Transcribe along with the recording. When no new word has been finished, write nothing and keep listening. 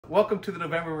Welcome to the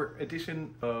November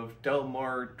edition of Del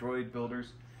Mar Droid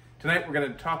Builders. Tonight we're going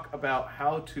to talk about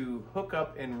how to hook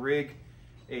up and rig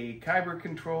a Kyber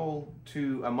Control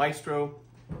to a Maestro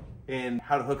and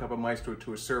how to hook up a Maestro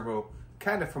to a servo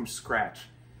kind of from scratch.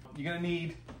 You're going to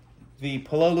need the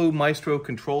Pololu Maestro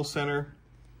Control Center.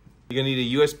 You're going to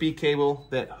need a USB cable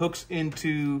that hooks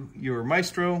into your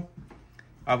Maestro.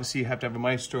 Obviously you have to have a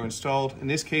Maestro installed. In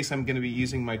this case I'm going to be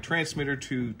using my transmitter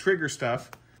to trigger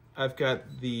stuff. I've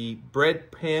got the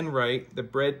bread pan right, the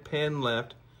bread pan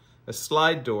left, a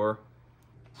slide door.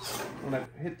 When I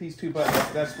hit these two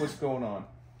buttons, that's what's going on.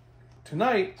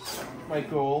 Tonight, my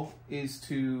goal is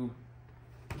to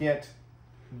get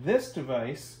this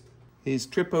device, his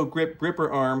Tripo Grip gripper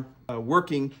arm,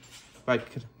 working by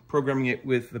programming it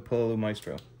with the Pololu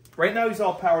Maestro. Right now he's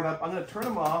all powered up. I'm going to turn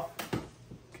him off.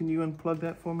 Can you unplug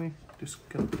that for me? Just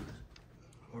go.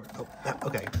 Oh,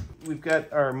 okay. We've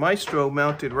got our Maestro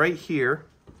mounted right here.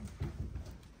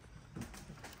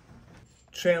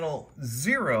 Channel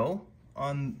 0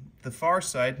 on the far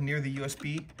side near the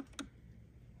USB. I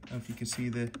don't know if you can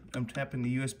see I'm tapping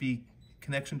the USB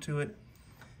connection to it.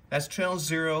 That's channel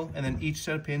 0, and then each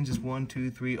set of pins is 1,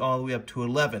 2, 3, all the way up to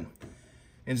 11.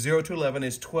 And 0 to 11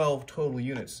 is 12 total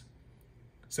units.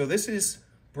 So this is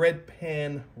bread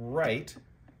pan right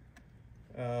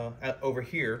over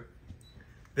here.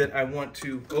 That I want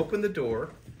to open the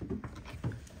door,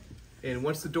 and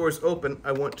once the door is open,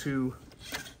 I want to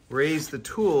raise the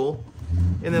tool,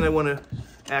 and then I want to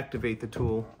activate the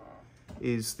tool.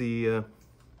 Is the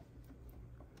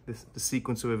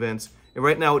sequence of events. And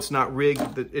right now it's not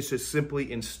rigged, it's just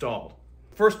simply installed.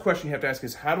 First question you have to ask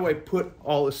is, how do I put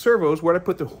all the servos, where do I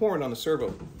put the horn on the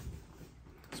servo?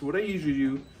 So what I usually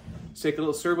do is take a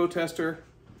little servo tester,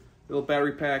 a little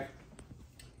battery pack,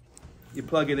 you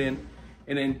plug it in,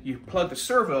 and then you plug the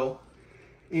servo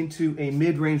into a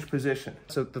mid-range position.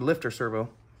 So the lifter servo,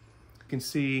 you can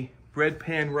see bread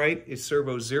pan right is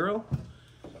servo 0.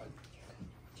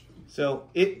 So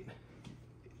it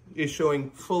is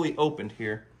showing fully opened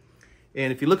here.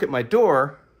 And if you look at my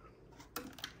door,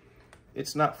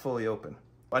 it's not fully open.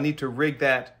 I need to rig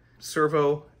that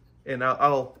servo, and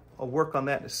I'll work on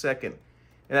that in a second.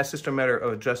 And that's just a matter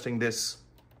of adjusting this,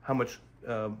 how much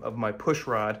of my push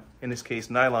rod, in this case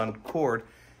nylon cord,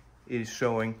 is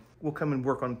showing. We'll come and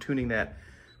work on tuning that.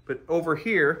 But over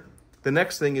here, the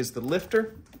next thing is the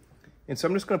lifter. And so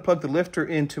I'm just going to plug the lifter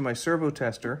into my servo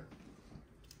tester.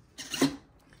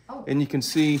 Oh. And you can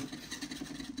see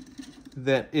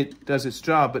that it does its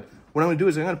job. But what I'm going to do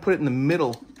is I'm going to put it in the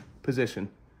middle position.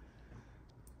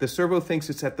 The servo thinks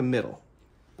it's at the middle.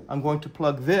 I'm going to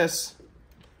plug this,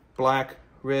 black,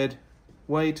 red,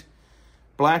 white.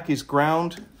 Black is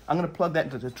ground. I'm going to plug that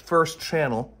into the first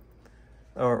channel,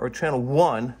 or channel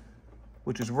 1,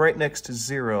 which is right next to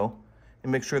 0,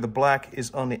 and make sure the black is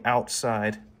on the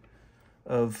outside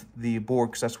of the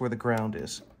board, because that's where the ground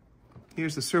is.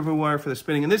 Here's the servo wire for the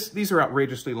spinning, and these are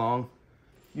outrageously long.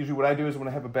 Usually what I do is when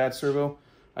I have a bad servo,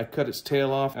 I cut its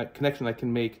tail off. A connection I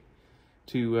can make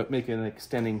to make an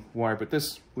extending wire, but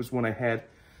this was one I had.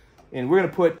 And we're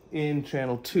going to put in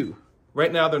channel 2.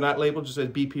 Right now they're not labeled, just says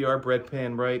BPR, bread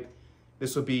pan right.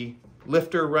 This will be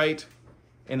lifter right,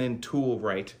 and then tool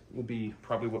right will be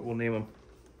probably what we'll name them.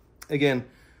 Again,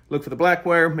 look for the black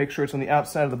wire, make sure it's on the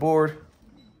outside of the board.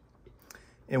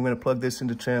 And we're going to plug this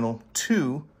into channel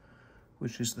 2,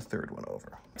 which is the third one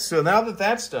over. So now that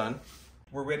that's done,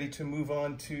 we're ready to move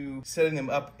on to setting them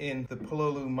up in the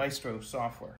Pololu Maestro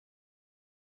software.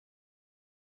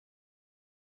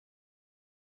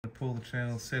 Pull the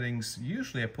channel settings.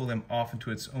 Usually I pull them off into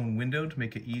its own window to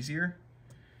make it easier.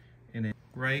 And then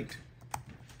right,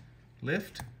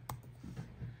 lift,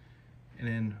 and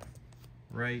then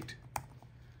right,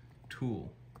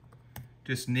 tool.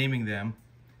 Just naming them.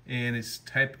 And its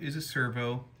type is a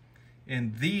servo.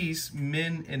 And these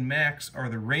min and max are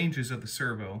the ranges of the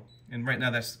servo. And right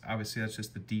now that's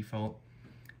just the default.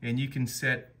 And you can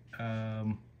set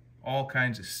all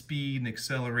kinds of speed and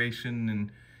acceleration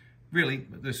and really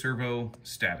the servo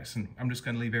status. And I'm just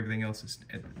going to leave everything else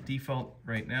at default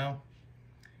right now.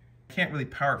 I can't really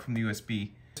power it from the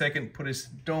USB. Second, put his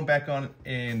dome back on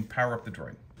and power up the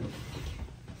droid.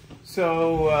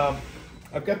 So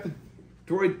I've got the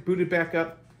droid booted back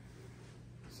up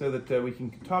so that we can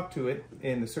talk to it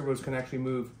and the servos can actually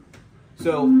move.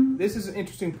 So this is an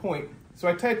interesting point. So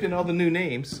I typed in all the new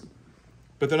names,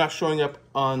 but they're not showing up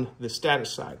on the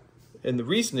status side. And the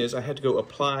reason is I had to go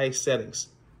apply settings.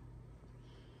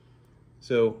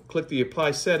 So click the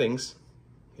apply settings,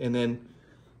 and then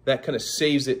that kind of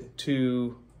saves it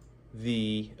to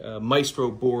the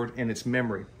Maestro board and its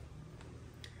memory.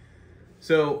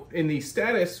 So in the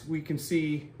status, we can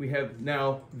see we have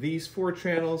now these 4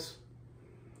 channels,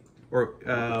 or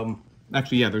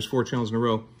actually, yeah, there's 4 channels in a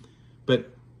row,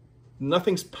 but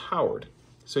nothing's powered.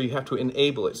 So you have to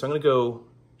enable it. So I'm gonna go,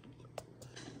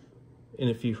 and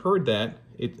if you heard that,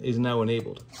 it is now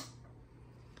enabled.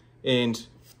 And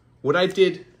what I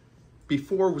did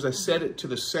before was I set it to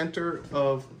the center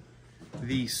of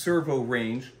the servo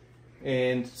range.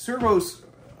 And servos,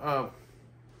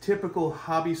 typical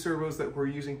hobby servos that we're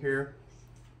using here,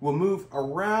 will move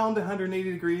around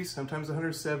 180 degrees, sometimes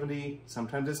 170,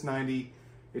 sometimes it's 90.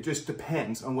 It just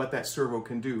depends on what that servo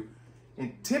can do.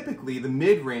 And typically the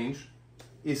mid-range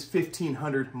is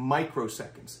 1500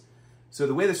 microseconds. So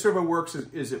the way the servo works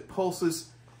is it pulses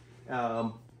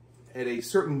at a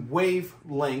certain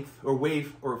wavelength,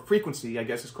 or frequency, I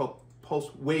guess it's called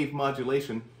pulse wave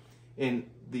modulation. And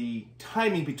the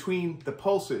timing between the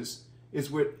pulses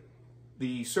is what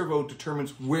the servo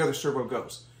determines where the servo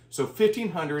goes. So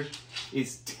 1500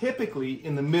 is typically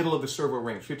in the middle of the servo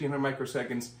range, 1500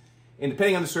 microseconds. And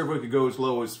depending on the servo, it could go as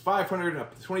low as 500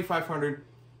 up to 2500.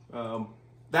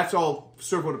 That's all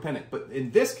servo dependent. But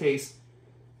in this case,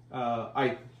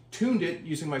 I tuned it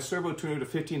using my servo tuner to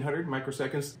 1500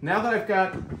 microseconds. Now that I've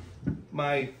got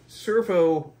my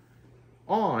servo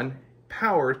on,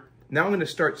 powered, now I'm going to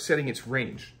start setting its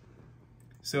range.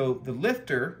 So the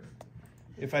lifter,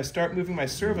 if I start moving my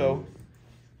servo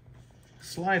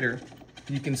slider,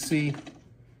 you can see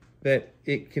that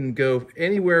it can go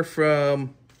anywhere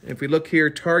from, if we look here,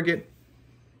 target,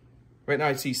 right now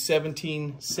I see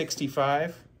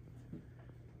 1765.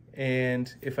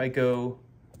 And if I go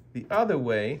the other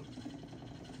way,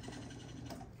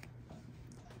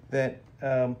 that,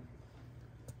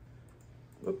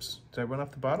 oops, did I run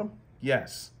off the bottom?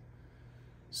 Yes.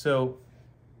 So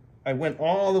I went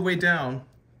all the way down,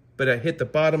 but I hit the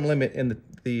bottom limit, and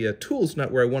the tool's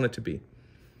not where I want it to be.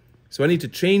 So I need to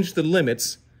change the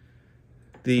limits.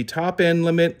 The top end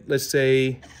limit, let's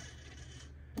say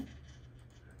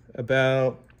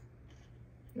about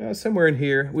somewhere in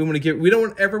here. We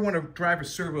don't ever want to drive a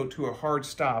servo to a hard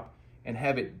stop and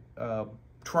have it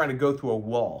trying to go through a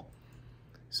wall.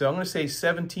 So I'm going to say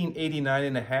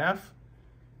 1789.5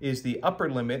 is the upper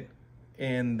limit,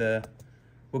 and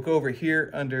we'll go over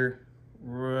here under,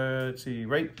 let's see,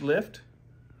 right lift,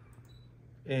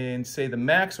 and say the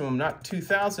maximum, not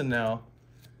 2000 now,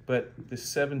 but the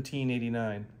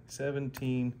 1789,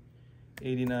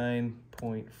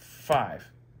 1789.5.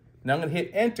 Now I'm going to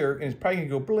hit enter, and it's probably going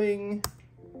to go bling,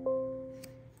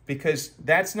 because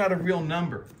that's not a real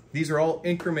number. These are all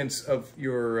increments of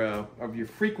your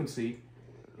frequency,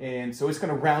 and so it's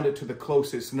going to round it to the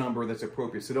closest number that's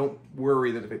appropriate. So don't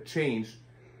worry that if it changed,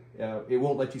 it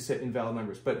won't let you set invalid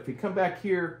numbers. But if we come back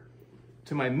here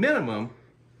to my minimum,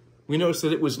 we notice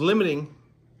that it was limiting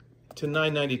to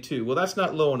 992. Well, that's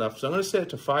not low enough, so I'm going to set it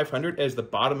to 500 as the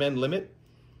bottom end limit.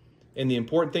 And the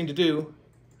important thing to do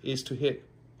is to hit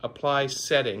apply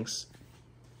settings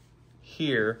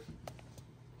here.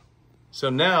 So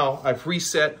now I've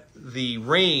reset the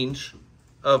range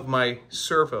of my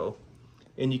servo,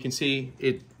 and you can see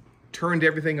it turned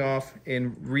everything off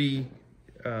and reset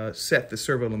the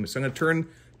servo limit. So I'm going to turn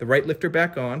the right lifter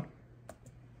back on,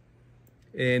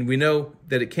 and we know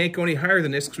that it can't go any higher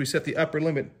than this because we set the upper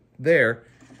limit there.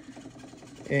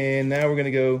 And now we're going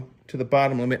to go to the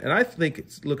bottom limit, and I think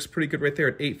it looks pretty good right there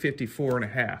at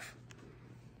 854.5.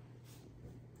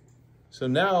 So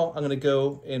now I'm going to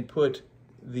go and put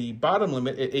the bottom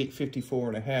limit at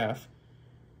 854.5.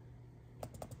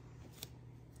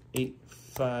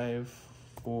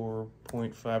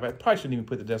 854.5. I probably shouldn't even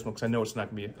put the decimal because I know it's not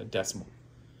going to be a decimal.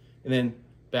 And then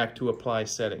back to apply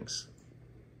settings.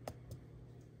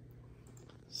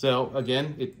 So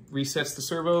again, it resets the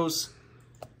servos.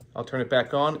 I'll turn it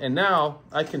back on, and now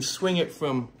I can swing it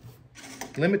from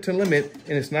limit to limit,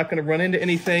 and it's not going to run into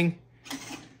anything,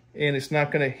 and it's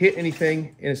not going to hit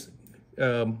anything, and it's,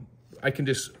 I can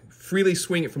just freely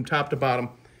swing it from top to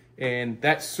bottom, and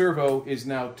that servo is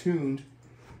now tuned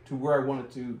to where I want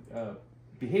it to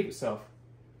behave itself.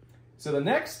 So the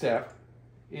next step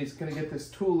is going to get this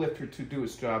tool lifter to do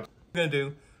its job. What I'm going to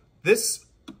do, this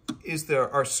is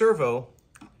our servo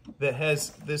that has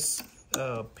this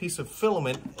piece of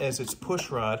filament as its push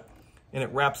rod, and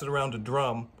it wraps it around a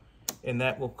drum, and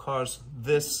that will cause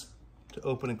this to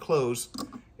open and close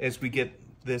as we get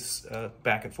this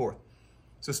back and forth.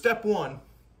 So step one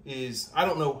is, I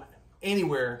don't know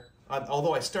anywhere,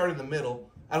 although I started in the middle,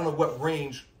 I don't know what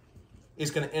range is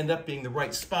going to end up being the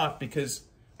right spot, because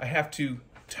I have to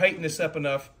tighten this up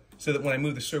enough so that when I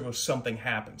move the servo, something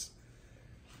happens.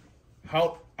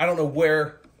 I don't know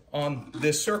where on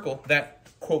this circle that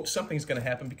quote, something's gonna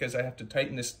happen because I have to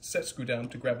tighten this set screw down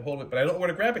to grab a hold of it, but I don't know where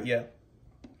to grab it yet.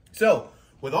 So,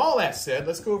 with all that said,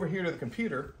 let's go over here to the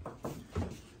computer.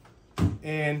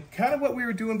 And kind of what we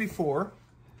were doing before,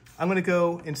 I'm gonna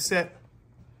go and set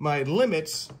my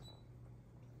limits.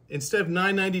 Instead of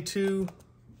 992,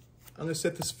 I'm gonna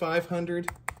set this 500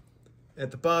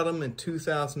 at the bottom and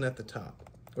 2000 at the top,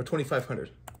 or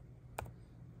 2500.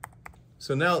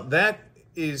 So now that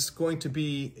is going to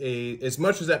be as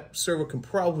much as that servo can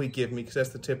probably give me, because that's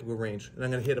the typical range. And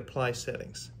I'm gonna hit apply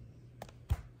settings.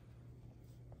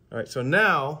 All right, so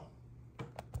now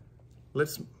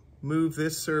let's move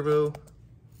this servo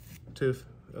to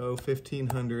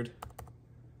 1500.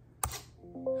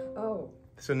 Oh.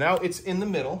 So now it's in the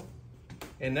middle,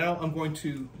 and now I'm going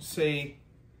to say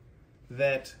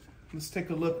that, let's take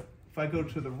a look. If I go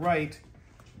to the right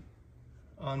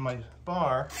on my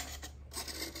bar,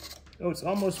 oh, it's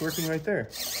almost working right there.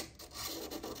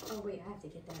 Oh wait, I have to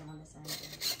get that on the side.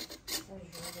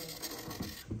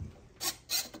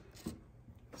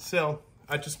 So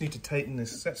I just need to tighten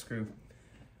this set screw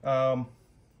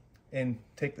and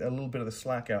take a little bit of the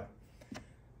slack out.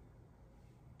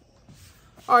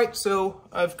 All right, so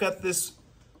I've got this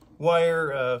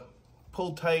wire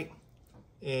pulled tight,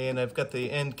 and I've got the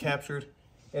end captured,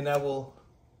 and I will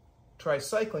try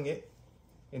cycling it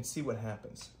and see what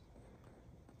happens.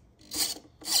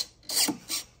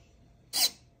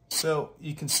 So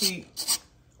you can see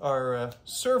our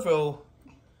servo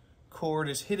cord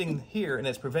is hitting here, and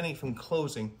it's preventing it from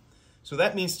closing. So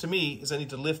that means to me is I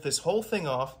need to lift this whole thing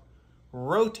off,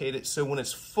 rotate it, so when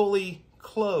it's fully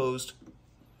closed,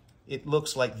 it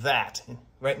looks like that.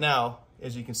 Right now,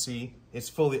 as you can see, it's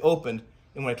fully opened,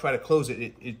 and when I try to close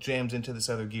it, it jams into this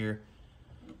other gear.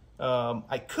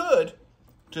 I could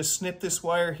just snip this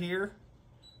wire here,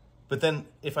 but then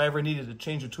if I ever needed to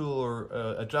change a tool or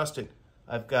adjust it,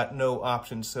 I've got no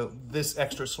options. So this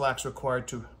extra slack's required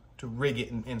to rig it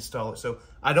and install it. So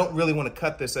I don't really want to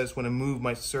cut this. I just want to move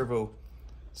my servo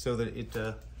so that it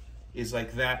is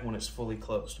like that when it's fully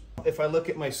closed. If I look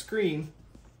at my screen,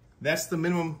 that's the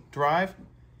minimum drive.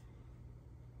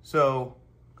 So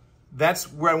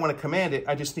that's where I want to command it.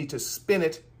 I just need to spin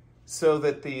it so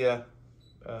that the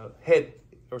head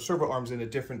or servo arm's in a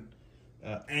different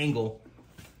angle,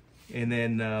 and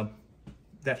then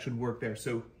that should work there.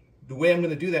 So the way I'm going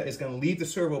to do that is going to leave the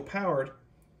servo powered,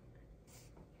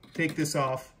 take this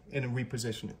off, and then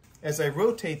reposition it. As I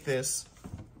rotate this,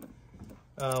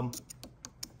 I've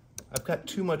got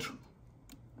too much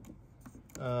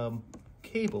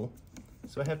cable,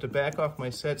 so I have to back off my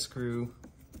set screw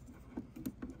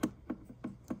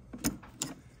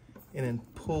and then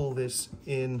pull this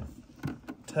in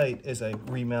tight as I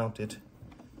remount it.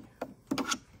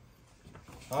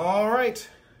 All right,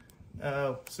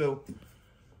 so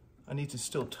I need to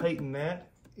still tighten that.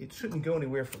 It shouldn't go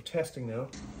anywhere for testing though.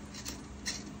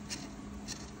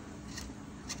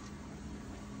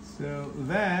 So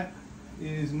that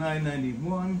is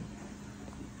 991.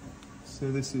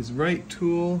 So this is right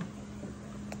tool,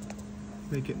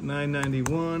 make it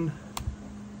 991.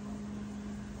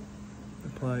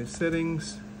 Apply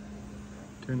settings,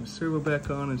 turn the servo back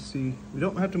on and see. We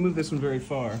don't have to move this one very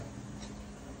far.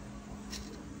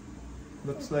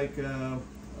 Looks like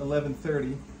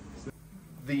 1130. So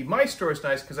the Maestro is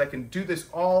nice because I can do this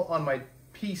all on my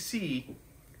PC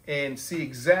and see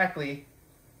exactly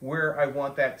where I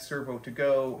want that servo to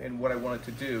go and what I want it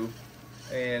to do.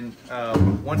 And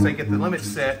once I get the limit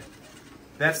set,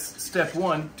 that's step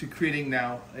one to creating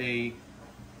now an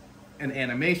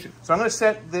animation. So I'm going to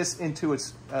set this into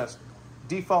its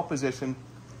default position,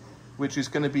 which is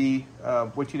going to be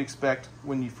what you'd expect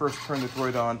when you first turn the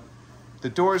droid on. The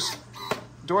doors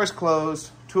closed,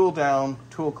 tool down,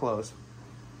 tool closed.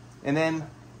 And then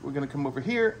we're going to come over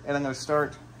here and I'm going to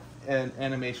start an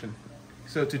animation.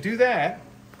 So to do that,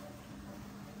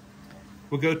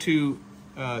 we'll go to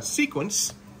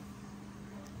sequence,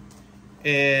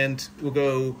 and we'll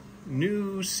go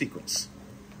new sequence.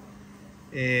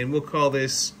 And we'll call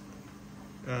this,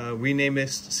 rename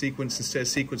this sequence instead of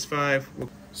sequence 5.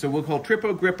 So we'll call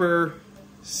Tripo Gripper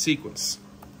sequence,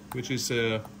 which is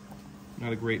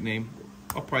not a great name.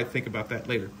 I'll probably think about that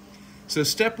later. So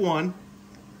step one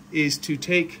is to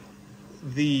take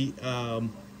the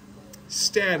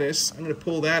status. I'm going to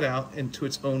pull that out into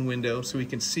its own window so we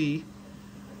can see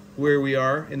where we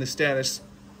are in the status.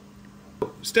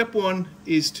 Step one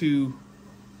is to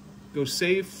go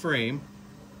save frame,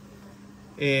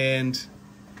 and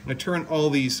I'm going to turn all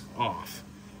these off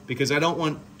because I don't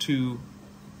want to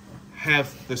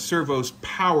have the servos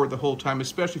power the whole time,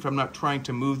 especially if I'm not trying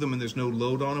to move them and there's no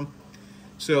load on them.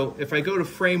 So if I go to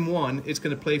frame 1, it's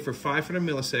going to play for 500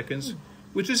 milliseconds,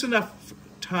 which is enough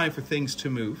time for things to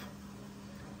move.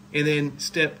 And then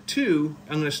step 2,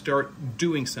 I'm going to start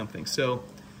doing something. So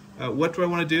what do I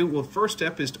want to do? Well, first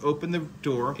step is to open the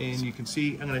door, and you can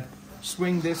see I'm going to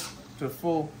swing this to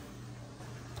full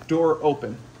door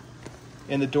open,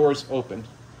 and the door is open.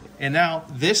 And now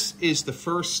this is the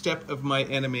first step of my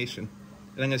animation,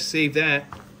 and I'm going to save that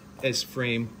as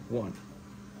frame 1.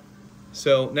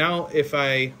 So now if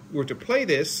I were to play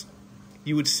this,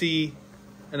 you would see,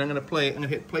 and I'm going to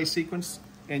hit play sequence,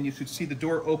 and you should see the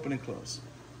door open and close.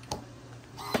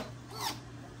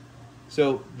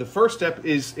 So the first step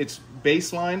is its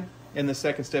baseline, and the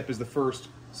second step is the first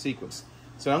sequence.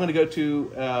 So I'm going to go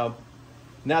to,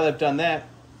 now that I've done that,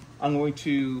 I'm going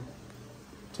to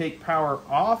take power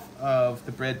off of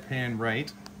the bread pan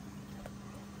right,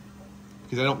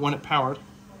 because I don't want it powered,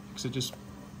 because it just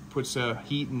puts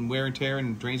heat and wear and tear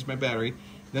and drains my battery.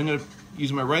 Then I'm going to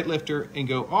use my right lifter and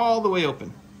go all the way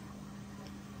open.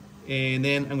 And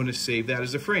then I'm going to save that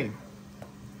as a frame.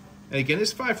 And again,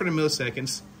 it's 500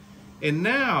 milliseconds. And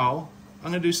now I'm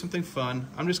going to do something fun.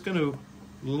 I'm just going to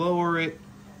lower it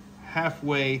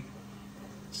halfway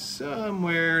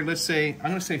somewhere. Let's say,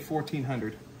 I'm going to say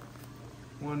 1400.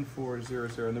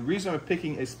 1400. And the reason I'm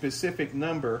picking a specific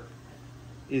number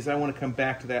is I want to come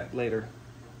back to that later.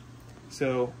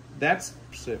 So that's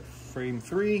frame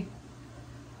 3.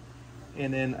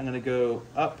 And then I'm going to go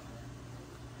up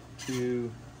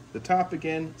to the top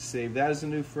again, save that as a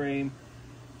new frame,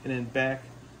 and then back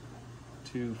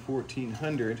to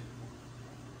 1400.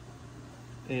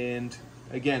 And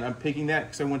again, I'm picking that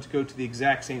because I want to go to the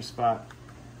exact same spot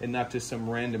and not just some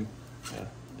random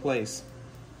place.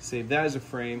 Save that as a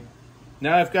frame.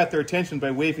 Now I've got their attention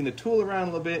by waving the tool around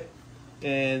a little bit,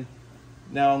 and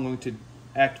now I'm going to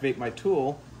activate my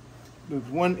tool.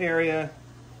 Move one area,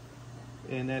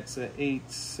 and that's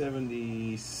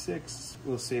 876.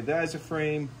 We'll save that as a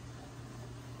frame,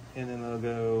 and then I'll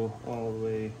go all the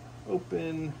way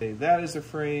open. Save that as a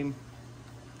frame,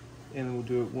 and we'll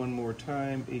do it one more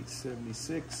time,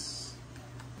 876,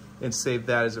 and save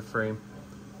that as a frame.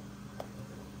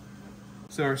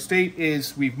 So our state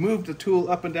is we've moved the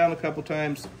tool up and down a couple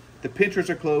times, the pinchers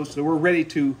are closed, so we're ready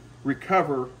to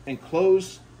recover and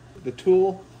close the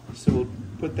tool. So we'll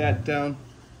put that down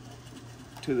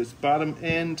to this bottom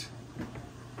end,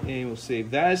 and we'll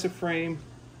save that as a frame,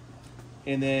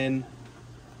 and then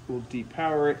we'll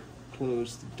depower it,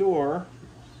 close the door,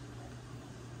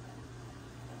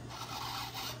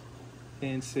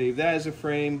 and save that as a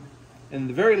frame. And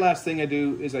the very last thing I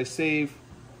do is I save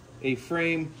a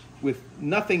frame with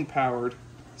nothing powered,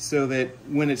 so that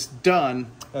when it's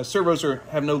done, servos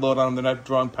have no load on them, they're not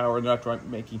drawing power, they're not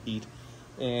making heat,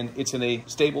 and it's in a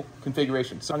stable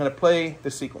configuration. So I'm going to play the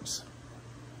sequence.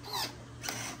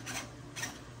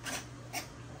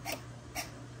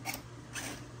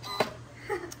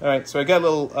 All right, so I got a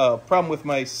little problem with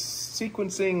my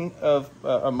sequencing of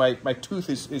my tooth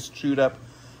is chewed up,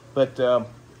 but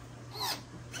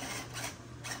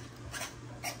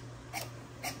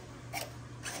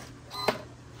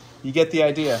you get the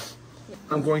idea.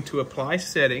 I'm going to apply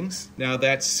settings. Now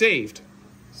that's saved.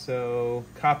 So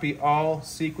copy all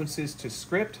sequences to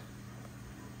script,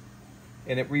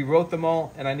 and it rewrote them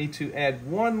all, and I need to add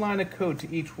one line of code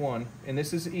to each one, and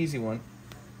this is an easy one,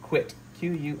 quit,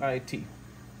 Q-U-I-T.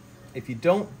 If you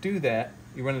don't do that,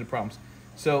 you run into problems.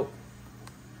 So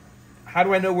how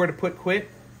do I know where to put quit?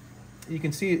 You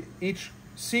can see each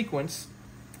sequence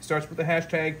starts with the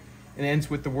hashtag and ends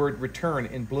with the word return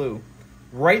in blue.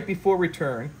 Right before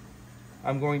return,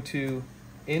 I'm going to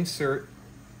insert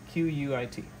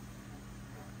QUIT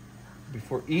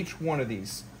before each one of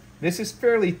these. This is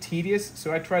fairly tedious,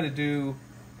 so I try to do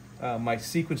my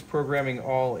sequence programming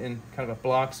all in kind of a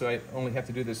block, so I only have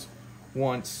to do this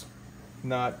once,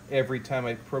 not every time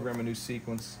I program a new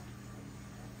sequence.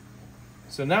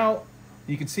 So now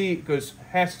you can see it goes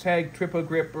hashtag triple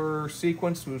gripper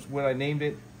sequence was what I named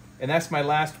it, and that's my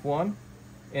last one.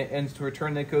 And to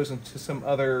return that goes into some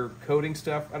other coding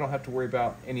stuff. I don't have to worry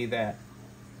about any of that.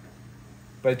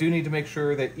 But I do need to make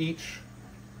sure that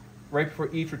right before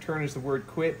each return is the word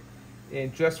quit.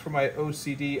 And just for my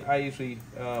OCD, I usually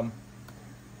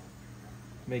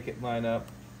make it line up.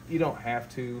 You don't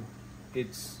have to.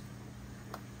 It's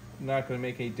not going to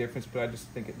make any difference, but I just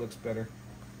think it looks better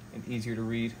and easier to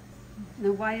read.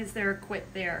 Now, why is there a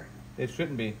quit there? It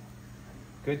shouldn't be.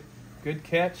 Good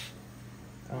catch.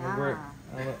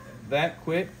 That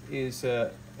quit is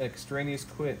extraneous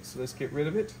quit, so let's get rid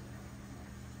of it.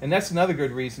 And that's another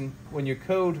good reason. When your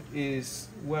code is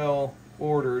well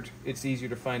ordered, it's easier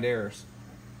to find errors.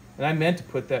 And I meant to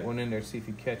put that one in there, see if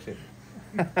you catch it.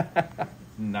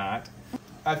 Not.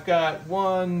 I've got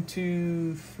 1,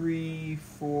 2, 3,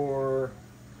 4,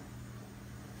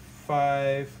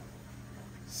 5,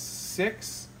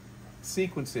 6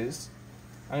 sequences.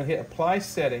 I'm going to hit apply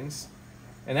settings,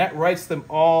 and that writes them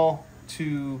all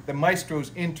to the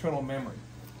Maestro's internal memory.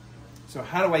 So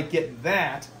how do I get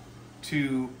that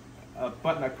to a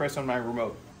button I press on my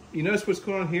remote? You notice what's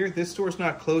going on here? This door's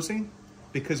not closing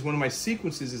because one of my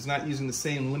sequences is not using the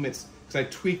same limits because I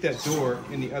tweaked that door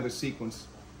in the other sequence.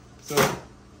 So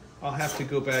I'll have to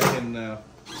go back and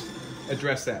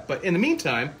address that. But in the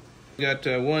meantime, we got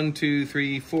 1, 2,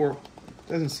 3, 4.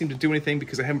 Doesn't seem to do anything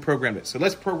because I haven't programmed it. So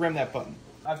let's program that button.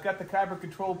 I've got the Kyber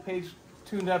Control page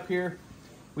tuned up here.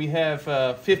 We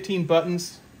have 15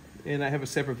 buttons, and I have a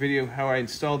separate video how I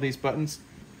install these buttons.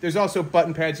 There's also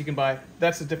button pads you can buy.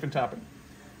 That's a different topic.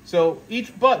 So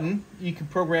each button you can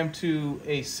program to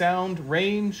a sound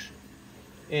range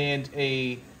and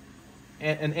an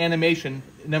animation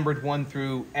numbered 1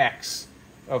 through X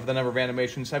of the number of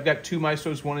animations. I've got 2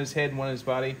 Maestros, one is head, one is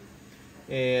body.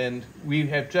 And we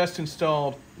have just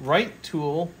installed Write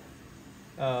Tool.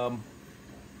 I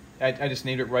just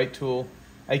named it Write Tool.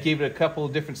 I gave it a couple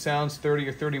of different sounds, 30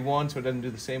 or 31, so it doesn't do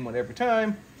the same one every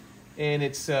time. And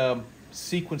it's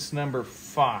sequence number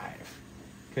 5,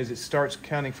 because it starts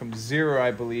counting from 0,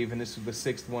 I believe, and this is the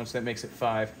 6th one, so that makes it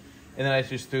 5. And then I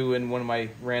just threw in one of my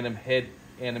random head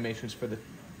animations for the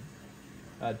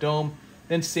dome,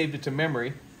 then saved it to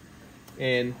memory.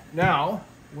 And now,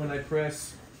 when I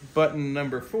press button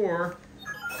number 4,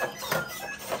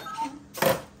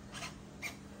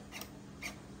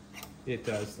 it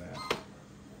does that.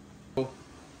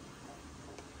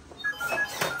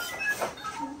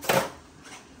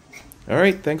 All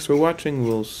right, thanks for watching.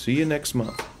 We'll see you next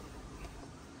month.